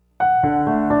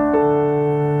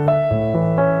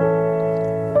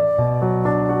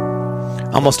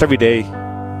Almost every day,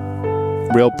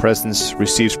 Real Presence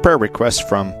receives prayer requests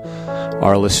from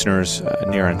our listeners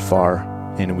near and far,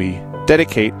 and we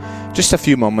dedicate just a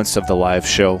few moments of the live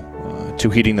show to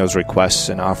heeding those requests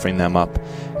and offering them up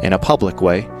in a public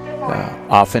way.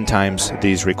 Oftentimes,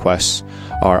 these requests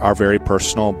are very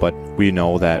personal, but we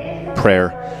know that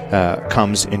prayer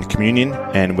comes in communion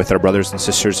and with our brothers and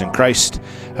sisters in Christ.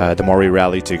 The more we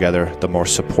rally together, the more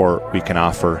support we can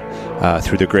offer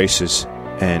through the graces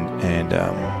and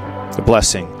the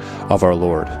blessing of our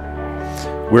Lord.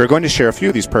 We're going to share a few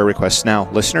of these prayer requests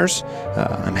now. Listeners,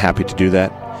 I'm happy to do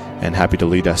that and happy to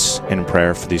lead us in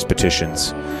prayer for these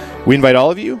petitions. We invite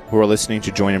all of you who are listening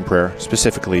to join in prayer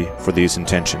specifically for these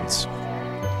intentions.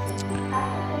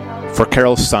 For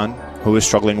Carol's son, who is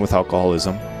struggling with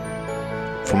alcoholism.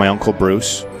 For my Uncle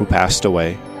Bruce, who passed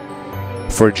away.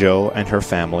 For Joe and her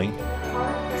family.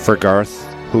 For Garth,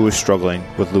 who is struggling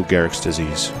with Lou Gehrig's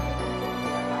disease.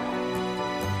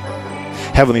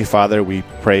 Heavenly Father, we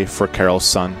pray for Carol's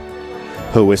son,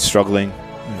 who is struggling,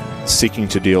 seeking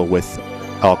to deal with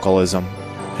alcoholism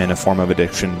and a form of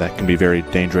addiction that can be very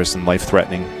dangerous and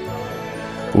life-threatening.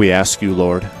 We ask you,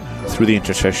 Lord, through the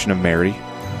intercession of Mary,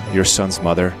 your son's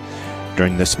mother,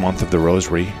 during this month of the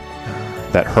Rosary,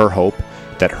 that her hope,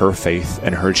 that her faith,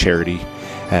 and her charity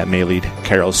may lead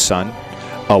Carol's son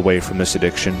away from this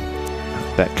addiction,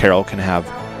 that Carol can have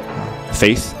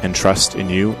faith and trust in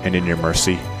you and in your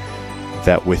mercy,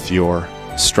 that with your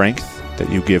strength that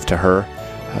you give to her,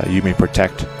 you may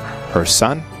protect her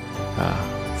son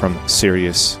from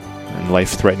serious and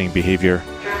life-threatening behavior,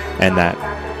 and that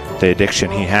the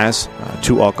addiction he has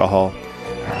to alcohol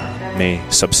may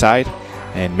subside,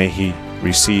 and may he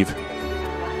receive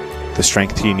the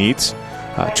strength he needs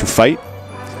to fight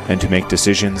and to make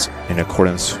decisions in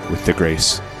accordance with the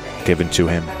grace given to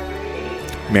him.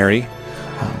 Mary,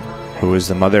 who is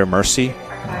the Mother of Mercy,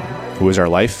 who is our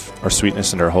life, our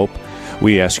sweetness, and our hope,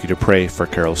 we ask you to pray for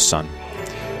Carol's son,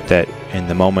 that in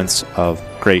the moments of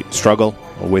great struggle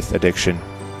with addiction,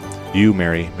 you,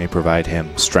 Mary, may provide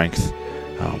him strength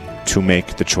to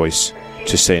make the choice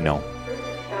to say no.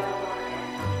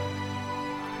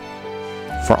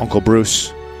 For Uncle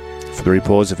Bruce, for the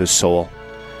repose of his soul,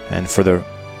 and for the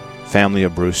family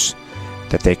of Bruce,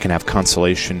 that they can have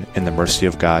consolation in the mercy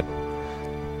of God,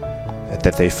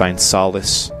 that they find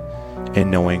solace in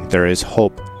knowing there is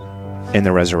hope in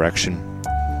the resurrection,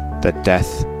 that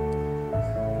death,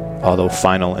 although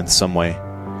final in some way,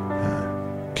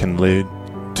 can lead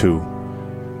to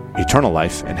eternal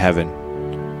life in heaven.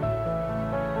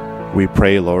 We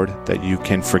pray, Lord, that you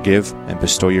can forgive and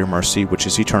bestow your mercy, which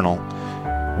is eternal,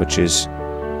 which is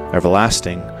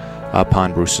everlasting,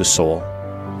 upon Bruce's soul,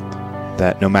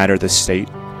 that no matter the state,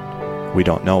 we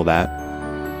don't know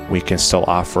that, we can still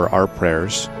offer our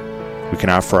prayers, we can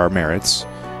offer our merits,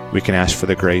 we can ask for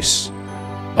the grace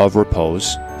of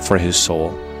repose for his soul,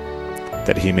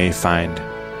 that he may find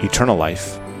eternal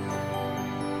life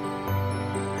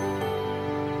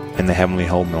in the heavenly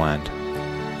homeland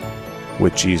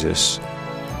with Jesus,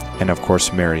 and of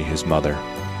course Mary, his mother.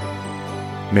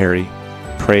 Mary,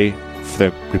 pray for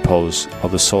the repose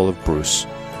of the soul of Bruce,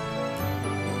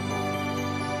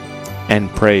 and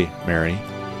pray, Mary,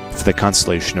 for the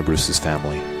consolation of Bruce's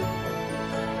family.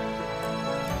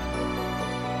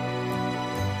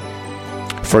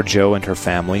 For Joe and her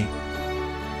family,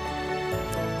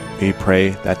 we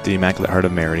pray that the Immaculate Heart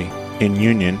of Mary, in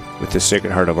union with the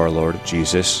Sacred Heart of our Lord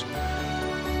Jesus,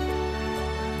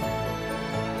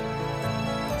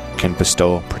 can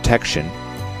bestow protection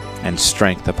and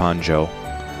strength upon Joe,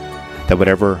 that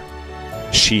whatever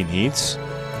she needs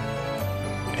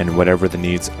and whatever the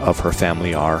needs of her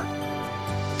family are,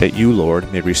 that you, Lord,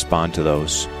 may respond to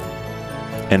those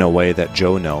in a way that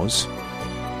Joe knows,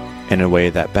 in a way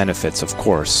that benefits, of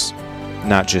course,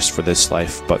 not just for this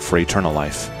life, but for eternal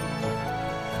life.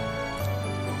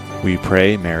 We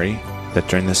pray, Mary, that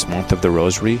during this month of the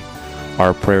Rosary,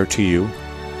 our prayer to you,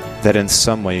 that in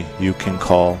some way you can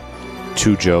call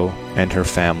to Joe and her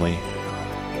family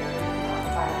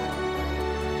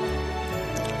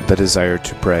the desire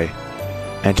to pray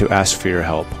and to ask for your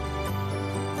help.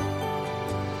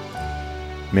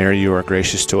 Mary, you are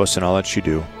gracious to us in all that you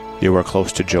do. You are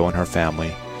close to Joe and her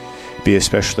family. Be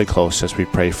especially close as we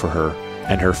pray for her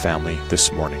and her family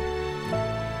this morning.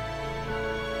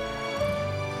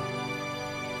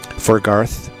 For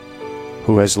Garth,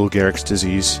 who has Lou Gehrig's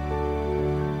disease,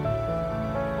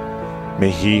 may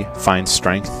he find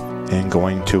strength in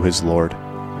going to his Lord.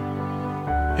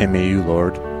 And may you,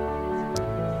 Lord,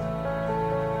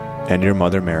 and your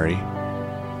mother Mary,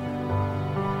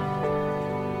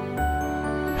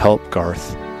 help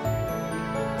Garth.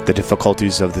 The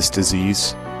difficulties of this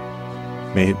disease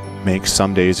may make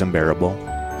some days unbearable.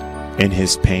 In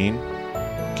his pain,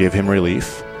 give him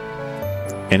relief.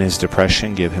 In his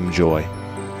depression, give him joy.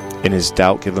 In his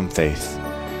doubt, give him faith.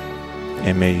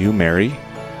 And may you, Mary,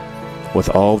 with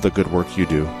all the good work you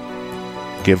do,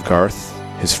 give Garth,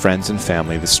 his friends and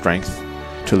family the strength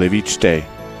to live each day,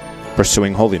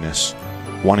 pursuing holiness,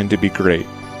 wanting to be great,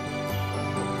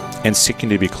 and seeking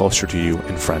to be closer to you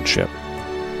in friendship.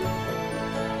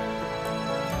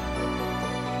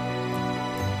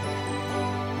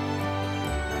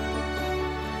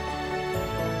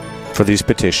 For these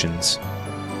petitions,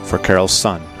 for Carol's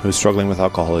son, who is struggling with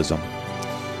alcoholism,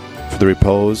 for the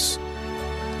repose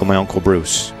of my Uncle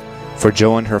Bruce, for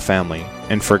Joe and her family,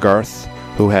 and for Garth,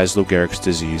 who has Lou Gehrig's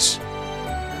disease,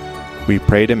 we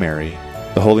pray to Mary,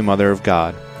 the Holy Mother of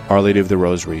God, Our Lady of the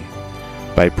Rosary,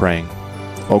 by praying,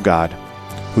 O God,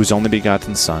 whose only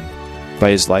begotten Son, by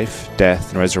his life,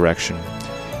 death, and resurrection,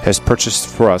 has purchased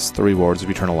for us the rewards of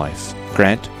eternal life,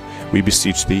 grant, we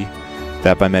beseech thee,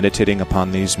 that by meditating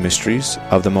upon these mysteries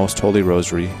of the most holy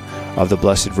Rosary of the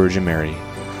Blessed Virgin Mary,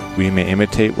 we may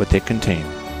imitate what they contain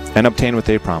and obtain what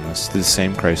they promise through the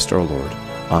same Christ our Lord.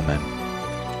 Amen.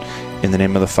 In the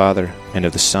name of the Father, and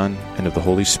of the Son, and of the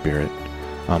Holy Spirit.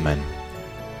 Amen.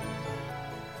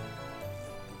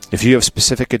 If you have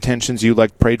specific intentions you'd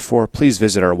like prayed for, please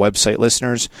visit our website,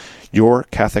 listeners,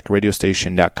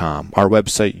 yourcatholicradiostation.com. Our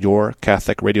website,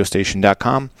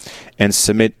 yourcatholicradiostation.com, and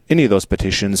submit any of those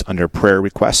petitions under prayer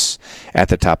requests at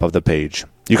the top of the page.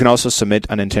 You can also submit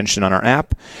an intention on our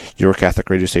app,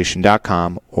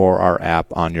 yourcatholicradiostation.com, or our app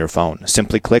on your phone.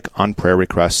 Simply click on prayer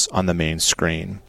requests on the main screen.